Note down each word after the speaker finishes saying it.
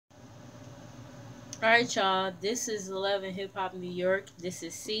Alright, y'all. This is 11 Hip Hop New York. This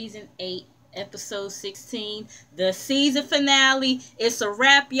is season 8, episode 16. The season finale. It's a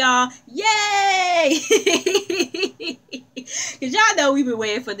wrap, y'all. Yay! Because y'all know we've been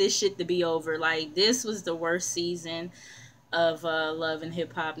waiting for this shit to be over. Like, this was the worst season of Love and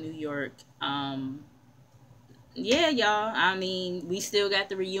Hip Hop New York. Yeah, y'all. I mean, we still got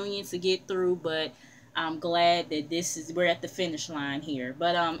the reunion to get through, but I'm glad that we're at the finish line here.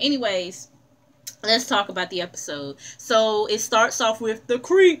 But, anyways. Let's talk about the episode. So it starts off with the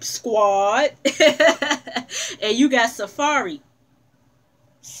Creep Squad, and you got Safaree.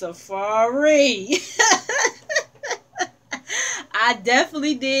 Safaree. I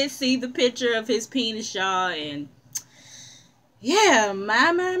definitely did see the picture of his penis, y'all, and yeah,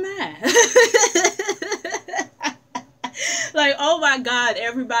 my. Like, oh my god,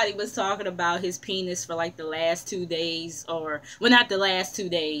 everybody was talking about his penis for like the last 2 days, or well, not the last 2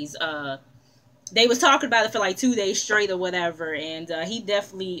 days. They was talking about it for like 2 days straight or whatever, and he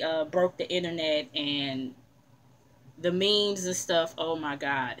definitely broke the internet and the memes and stuff. Oh my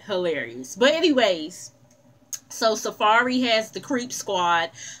god, hilarious. But anyways, so Safaree has the Creep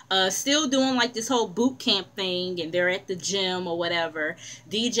Squad, still doing like this whole boot camp thing, and they're at the gym or whatever.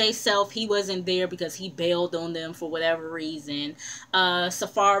 DJ Self, he wasn't there because he bailed on them for whatever reason.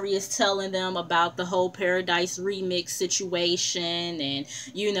 Safaree is telling them about the whole Paradise remix situation, and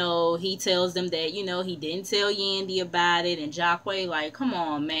he tells them that he didn't tell Yandy about it, and Jacquay like, come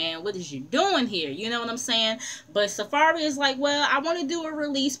on man, what is you doing here? You know what I'm saying? But Safaree is like, well, I want to do a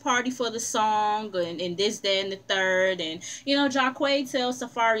release party for the song, and this, that, and the third. And Jacquay tells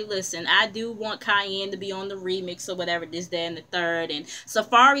Safaree, listen, I do want Cayenne to be on the remix or whatever, this, that, and the third. And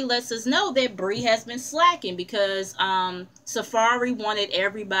Safaree lets us know that Bree has been slacking because Safaree wanted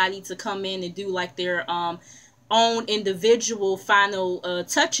everybody to come in and do like their own individual final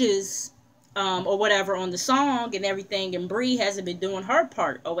touches or whatever on the song and everything, and Bree hasn't been doing her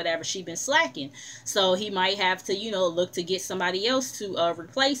part or whatever. She been slacking, so he might have to look to get somebody else to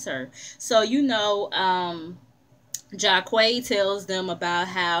replace her. So Jacquay tells them about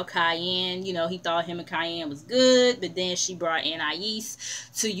how Cayenne, he thought him and Cayenne was good, but then she brought Anais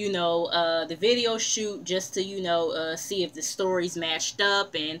to, the video shoot just to, see if the stories matched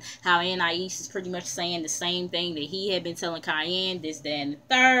up, and how Anais is pretty much saying the same thing that he had been telling Cayenne, this, that, and the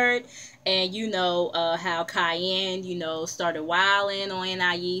third. And how Cayenne, started wilding on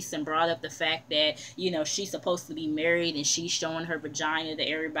Anais and brought up the fact that, she's supposed to be married and she's showing her vagina to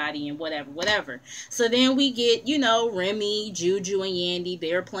everybody and whatever. So then we get, Remy, Juju, and Yandy,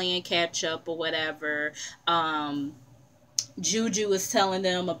 they're playing catch up or whatever. Juju is telling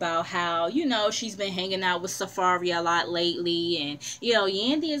them about how, she's been hanging out with Safaree a lot lately. And,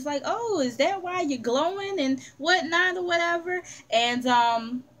 Yandy is like, oh, is that why you're glowing and whatnot or whatever?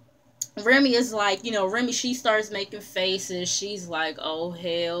 And, Remy is like, Remy, she starts making faces. She's like, oh,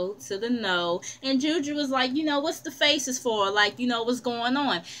 hell to the no. And Juju is like, what's the faces for? Like, what's going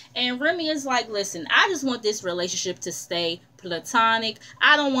on? And Remy is like, listen, I just want this relationship to stay platonic.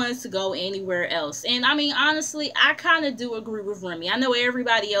 I don't want it to go anywhere else. And I mean, honestly, I kind of do agree with Remy. I know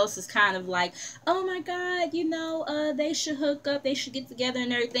everybody else is kind of like, oh my god, they should hook up, they should get together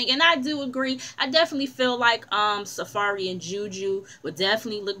and everything. And I do agree. I definitely feel like Safaree and Juju would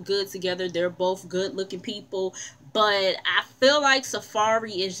definitely look good together. They're both good looking people, but I feel like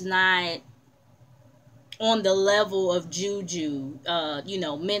Safaree is not on the level of Juju,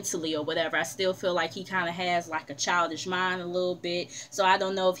 mentally or whatever. I still feel like he kind of has like a childish mind a little bit. So I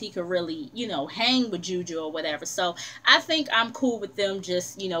don't know if he could really, hang with Juju or whatever. So I think I'm cool with them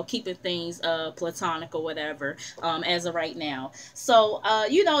just, keeping things platonic or whatever as of right now. So,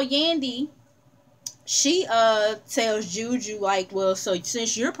 Yandy, she tells Juju like, well, so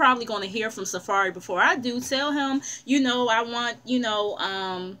since you're probably going to hear from Safaree before I do, tell him,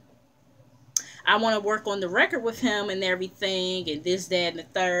 I want to work on the record with him and everything, and this, that, and the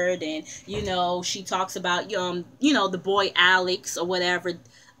third. And, she talks about, the boy Alex or whatever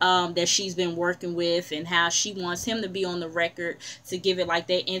that she's been working with, and how she wants him to be on the record to give it like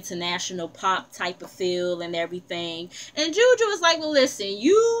that international pop type of feel and everything. And Juju was like, well, listen,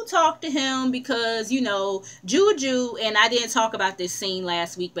 you talk to him because, Juju, and I didn't talk about this scene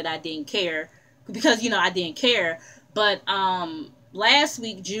last week, but I didn't care because, I didn't care. But, last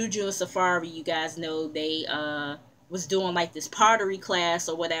week, Juju and Safaree, you guys know, they was doing like this pottery class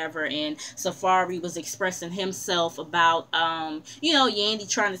or whatever, and Safaree was expressing himself about Yandy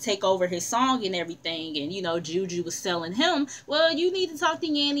trying to take over his song and everything, and Juju was telling him, well, you need to talk to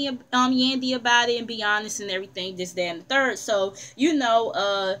Yandy about it and be honest and everything, this, that, and the third. So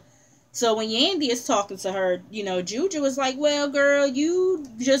So when Yandy is talking to her, Juju is like, well, girl, you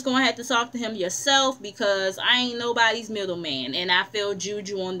just gonna have to talk to him yourself because I ain't nobody's middleman. And I feel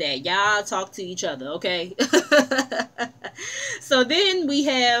Juju on that. Y'all talk to each other, okay? So then we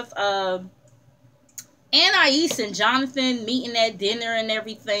have Anais and Jonathan meeting at dinner and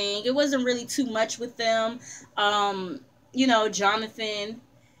everything. It wasn't really too much with them. Jonathan,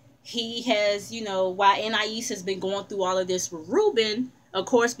 he has, why Anais has been going through all of this with Ruben, of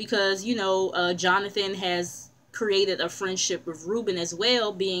course, because, Jonathan has created a friendship with Ruben as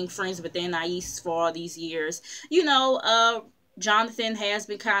well, being friends with Anais for all these years. Jonathan has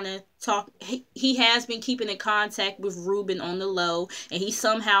been kind of he has been keeping in contact with Ruben on the low, and he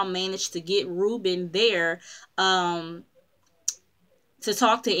somehow managed to get Ruben there to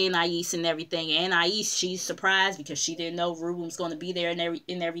talk to Anais and everything. And Anais, she's surprised because she didn't know Ruben was going to be there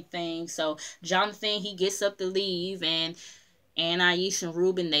and everything. So Jonathan, he gets up to leave, and Anais and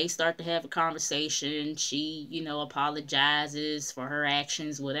Ruben, they start to have a conversation. She, apologizes for her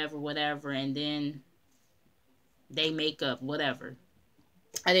actions, whatever, and then they make up, whatever.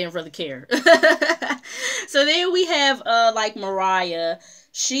 I didn't really care. So then we have like Mariah.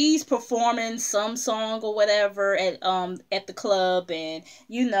 She's performing some song or whatever at the club, and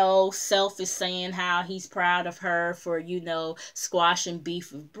Self is saying how he's proud of her for squashing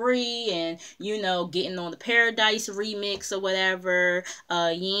beef with Brie, and getting on the Paradise remix or whatever.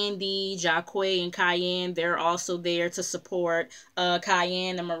 Yandy, Jacquay, and Cayenne, they're also there to support.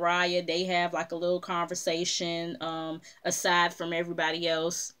 Cayenne and Mariah, they have like a little conversation aside from everybody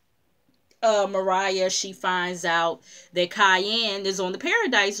else. Mariah, she finds out that Cayenne is on the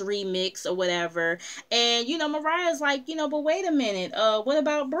Paradise remix or whatever, and Mariah's like, but wait a minute, what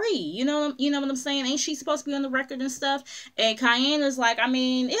about Brie? You know what I'm saying? Ain't she supposed to be on the record and stuff? And Cayenne is like, I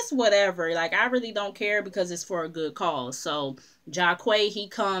mean, it's whatever. Like, I really don't care because it's for a good cause. So Jacquay, he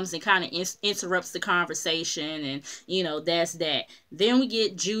comes and kind of interrupts the conversation, and that's that. Then we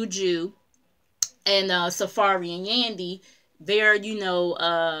get Juju and Safaree and Yandy.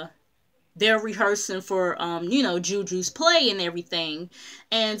 They're rehearsing for Juju's play and everything,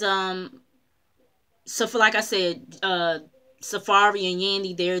 and so for, like I said, Safaree and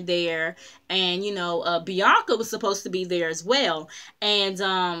Yandy, they're there, and Bianca was supposed to be there as well,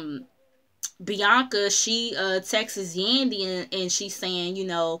 and Bianca, she texts Yandy, and she's saying,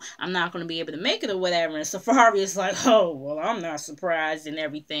 I'm not going to be able to make it or whatever. And Safaree is like, oh, well, I'm not surprised and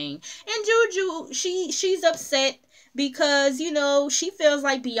everything. And Juju, she's upset because, she feels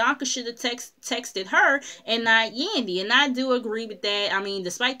like Bianca should have texted her and not Yandy. And I do agree with that. I mean,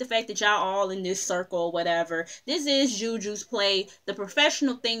 despite the fact that y'all all in this circle or whatever, this is Juju's play. The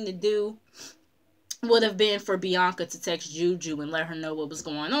professional thing to do would have been for Bianca to text Juju and let her know what was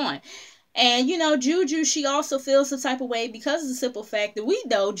going on. And, Juju, she also feels some type of way because of the simple fact that we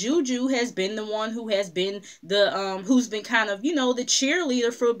know Juju has been the one who has been who's been kind of, the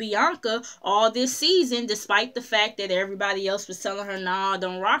cheerleader for Bianca all this season, despite the fact that everybody else was telling her, nah,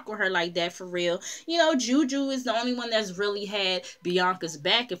 don't rock with her like that for real. Juju is the only one that's really had Bianca's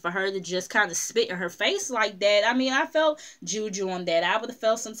back, and for her to just kind of spit in her face like that, I mean, I felt Juju on that. I would have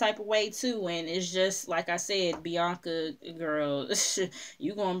felt some type of way too, and it's just, like I said, Bianca, girl,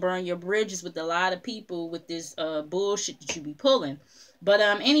 you gonna burn your bridge with a lot of people with this bullshit that you be pulling. But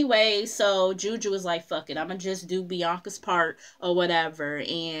anyway, so Juju was like, fuck it, I'm gonna just do Bianca's part or whatever.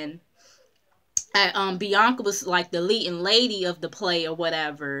 And Bianca was like the leading lady of the play or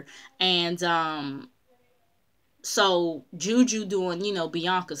whatever. And so Juju doing,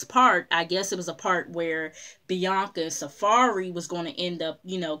 Bianca's part, I guess it was a part where Bianca and Safaree was going to end up,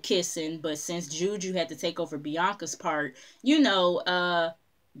 kissing. But since Juju had to take over Bianca's part,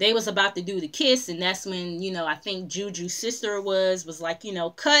 they was about to do the kiss, and that's when, I think Juju's sister was like,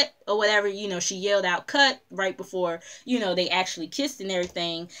 cut or whatever, she yelled out cut right before, they actually kissed and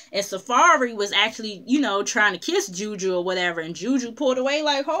everything. And Safaree was actually, trying to kiss Juju or whatever, and Juju pulled away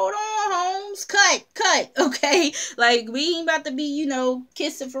like, hold on, Holmes, cut, okay? Like, we ain't about to be,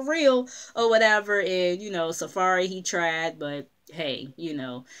 kissing for real or whatever. And, Safaree, he tried, but hey,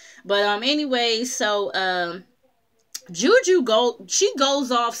 But anyway, so Juju she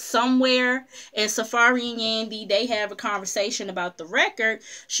goes off somewhere, and Safaree and Yandy, they have a conversation about the record.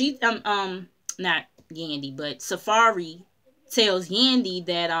 She not Yandy, but Safaree tells Yandy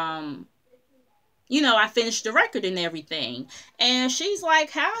that I finished the record and everything. And she's like,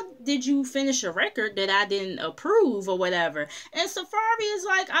 how did you finish a record that I didn't approve or whatever? And Safari is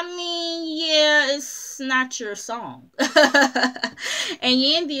like, I mean, yeah, it's not your song. And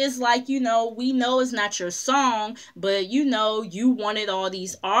Yandy is like, we know it's not your song, but you wanted all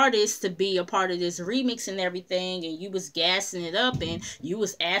these artists to be a part of this remix and everything, and you was gassing it up, and you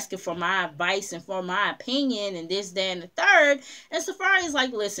was asking for my advice and for my opinion and this, that, and the third. And Safari is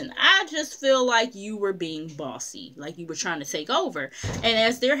like, listen, I just feel like you were being bossy, like you were trying to take over. And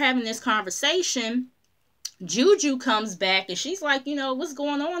as they're having this conversation, Juju comes back and she's like, what's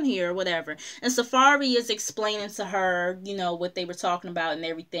going on here or whatever. And Safari is explaining to her, what they were talking about and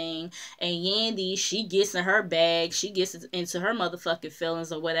everything. And Yandy, she gets in her bag. She gets into her motherfucking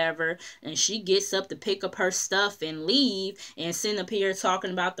feelings or whatever. And she gets up to pick up her stuff and leave. And sitting up here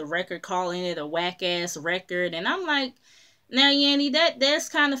talking about the record, calling it a whack-ass record. And I'm like, now, Yandy, that's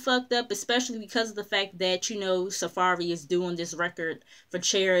kind of fucked up, especially because of the fact that, Safari is doing this record for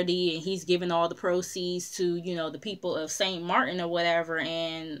charity and he's giving all the proceeds to, the people of St. Martin or whatever.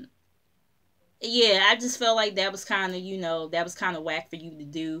 And yeah, I just felt like that was kind of, that was kind of whack for you to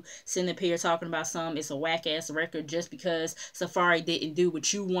do, sitting up here talking about it's a whack ass record just because Safari didn't do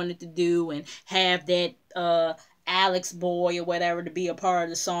what you wanted to do and have that, Alex boy or whatever to be a part of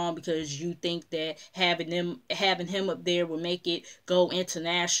the song because you think that having him up there will make it go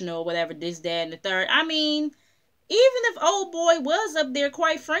international or whatever, this, that, and the third. I mean, even if old boy was up there,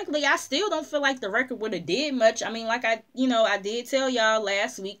 quite frankly, I still don't feel like the record would have did much. I mean, like I did tell y'all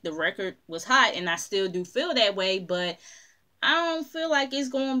last week, the record was hot, and I still do feel that way, but I don't feel like it's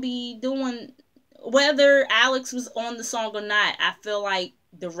going to be doing, whether Alex was on the song or not, I feel like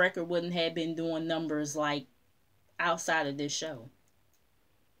the record wouldn't have been doing numbers like outside of this show.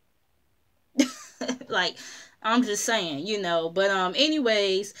 Like, I'm just saying, but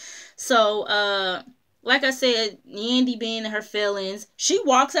anyways, so like I said, Yandy being in her feelings, she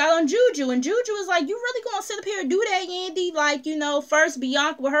walks out on Juju, and Juju is like, you really gonna sit up here and do that, Yandy? Like, first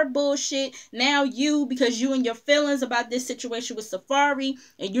Bianca with her bullshit, now you, because you and your feelings about this situation with Safari,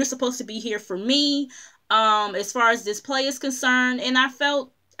 and you're supposed to be here for me, as far as this play is concerned. And I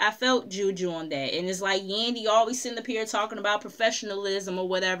felt Juju on that. And it's like Yandy always sitting up here talking about professionalism or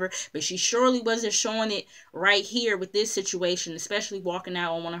whatever, but she surely wasn't showing it right here with this situation, especially walking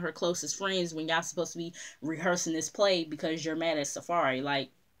out on one of her closest friends when y'all supposed to be rehearsing this play because you're mad at Safari.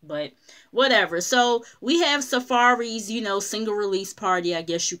 Like, but whatever. So we have Safari's, single release party, I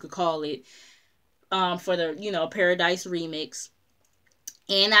guess you could call it, for the, Paradise remix.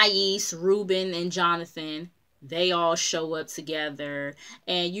 Anais, Ruben, and Jonathan, they all show up together,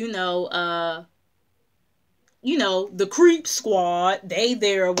 and the creep squad, they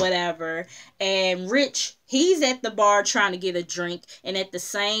there or whatever, and Rich, he's at the bar trying to get a drink, and at the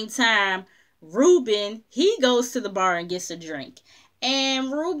same time, Ruben, he goes to the bar and gets a drink.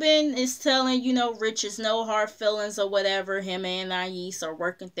 And Ruben is telling, Rich is no hard feelings or whatever. Him and Anais are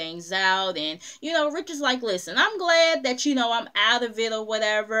working things out. And, Rich is like, listen, I'm glad that, I'm out of it or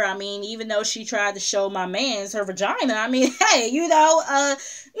whatever. I mean, even though she tried to show my mans her vagina, I mean, hey,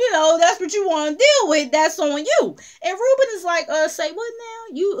 that's what you want to deal with. That's on you. And Ruben is like, say what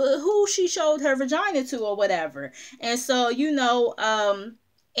now? You, who she showed her vagina to or whatever. And so,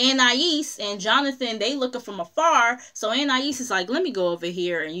 Anais and Jonathan, they looking from afar. So Anais is like, let me go over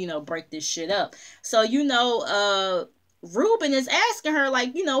here and, break this shit up. So, Ruben is asking her,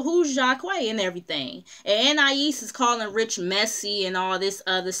 like, who's Jacques and everything. And Anais is calling Rich messy and all this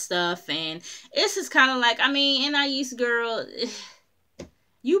other stuff. And it's just kind of like, I mean, Anais, girl,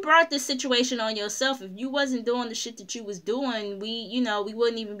 you brought this situation on yourself. If you wasn't doing the shit that you was doing, we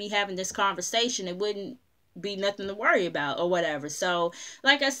wouldn't even be having this conversation. It wouldn't be nothing to worry about or whatever. So,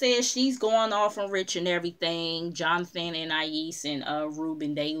 like I said, she's going off on Rich and everything. Jonathan and Anais and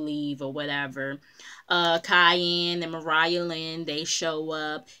Ruben, they leave or whatever. Cayenne and Mariah Lynn, they show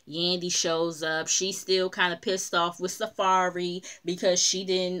up. Yandy shows up. She's still kind of pissed off with Safari because she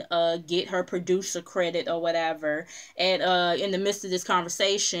didn't get her producer credit or whatever. And in the midst of this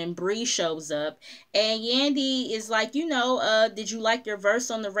conversation, Bree shows up. And Yandy is like, did you like your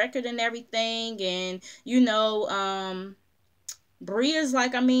verse on the record and everything? And, Bree is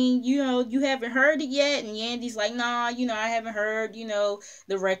like, I mean, you haven't heard it yet. And Yandy's like, nah, I haven't heard,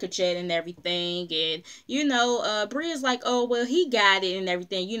 the record yet and everything. And, Bree is like, oh, well, he got it and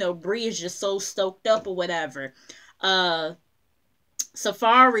everything. Bree is just so stoked up or whatever.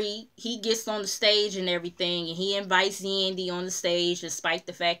 Safari, he gets on the stage and everything, and he invites Yandy on the stage, despite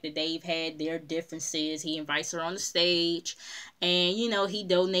the fact that they've had their differences. He invites her on the stage, and, he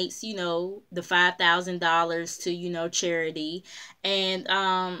donates, the $5,000 to, charity,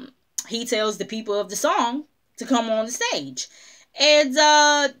 and, he tells the people of the song to come on the stage. And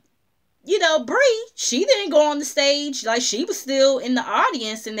you know, Bree, she didn't go on the stage. Like, she was still in the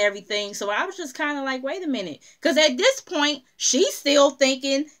audience and everything. So I was just kind of like, wait a minute. Because at this point, she's still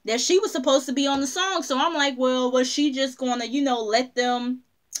thinking that she was supposed to be on the song. So I'm like, well, was she just going to, you know, let them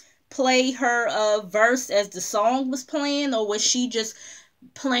play her verse as the song was playing? Or was she just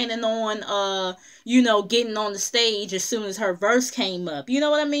planning on, you know, getting on the stage as soon as her verse came up? You know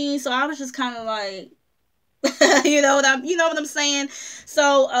what I mean? So I was just kind of like, you know what I'm saying?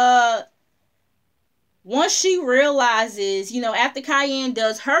 So once she realizes, you know, after Cayenne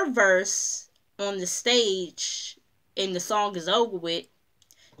does her verse on the stage and the song is over with,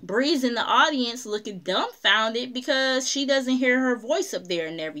 Bree's in the audience looking dumbfounded because she doesn't hear her voice up there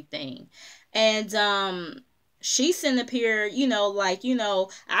and everything. And she's sitting up here, you know, like, you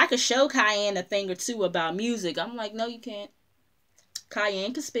know, I could show Cayenne a thing or two about music. I'm like, no, you can't.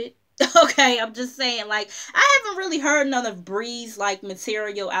 Cayenne can spit. Okay, I'm just saying, like, I haven't really heard none of Bree's, like,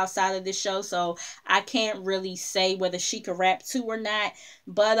 material outside of this show, so I can't really say whether she could rap too or not.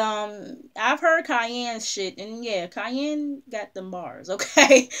 But I've heard Cayenne's shit, and yeah, Cayenne got them bars.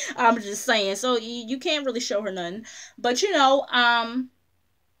 Okay, I'm just saying. So you can't really show her nothing. But you know,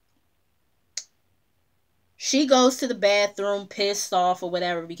 she goes to the bathroom pissed off or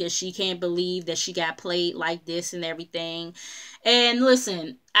whatever because she can't believe that she got played like this and everything. And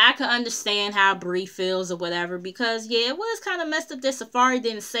listen, I can understand how Bree feels or whatever because, yeah, it was kind of messed up that Safaree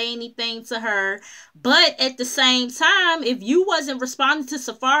didn't say anything to her. But at the same time, if you wasn't responding to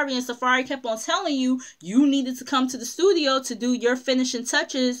Safaree and Safaree kept on telling you you needed to come to the studio to do your finishing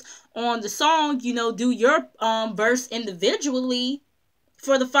touches on the song, you know, do your verse individually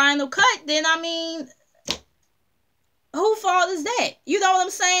for the final cut, then I mean, who fault is that? You know what I'm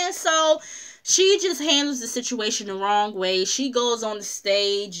saying? So she just handles the situation the wrong way. She goes on the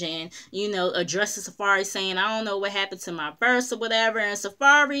stage and, you know, addresses Safaree saying, I don't know what happened to my verse or whatever. And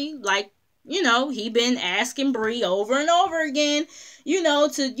Safaree, like, you know, he been asking Bree over and over again, you know,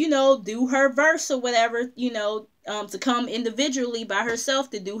 to, you know, do her verse or whatever, you know, to come individually by herself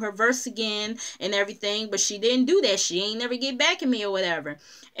to do her verse again and everything, but she didn't do that. She ain't never get back at me or whatever.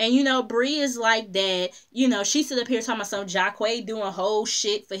 And you know, Bree is like that. You know, she sit up here talking about some Jacquay doing whole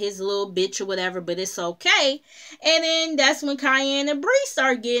shit for his little bitch or whatever, but it's okay. And then that's when Cayenne and Bree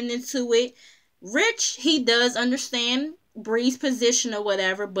start getting into it. Rich, he does understand Bree's position or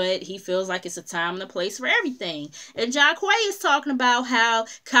whatever, but he feels like it's a time and a place for everything. And Jacquay is talking about how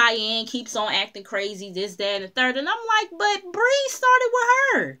Cayenne keeps on acting crazy, this, that, and the third. And I'm like, but Bree started with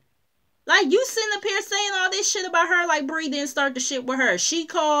her. Like, you sitting up here saying all this shit about her like Bree didn't start the shit with her. She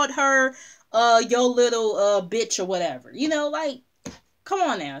called her your little bitch or whatever. You know, like, come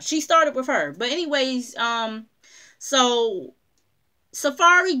on now. She started with her. But anyways, so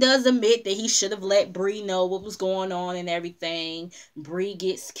Safaree does admit that he should have let Bree know what was going on and everything. Bree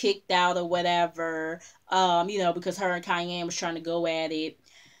gets kicked out or whatever, you know, because her and Cayenne was trying to go at it.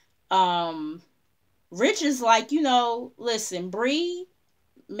 Rich is like, you know, listen, Bree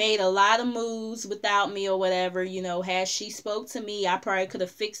made a lot of moves without me or whatever. You know, had she spoke to me, I probably could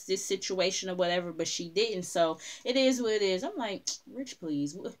have fixed this situation or whatever, but she didn't. So it is what it is. I'm like, Rich,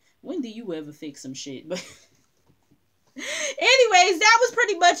 please, when do you ever fix some shit? But anyways, that was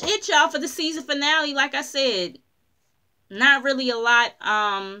pretty much it, y'all, for the season finale. Like I said, not really a lot.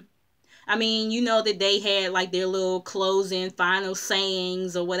 I mean, you know that they had like their little closing final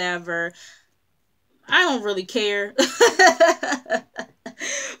sayings or whatever. I don't really care.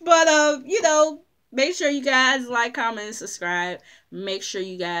 But you know, make sure you guys like, comment, and subscribe. Make sure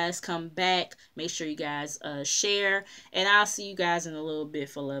you guys come back. Make sure you guys share. And I'll see you guys in a little bit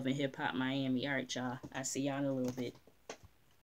for Love and Hip Hop Miami. All right, y'all. I'll see y'all in a little bit.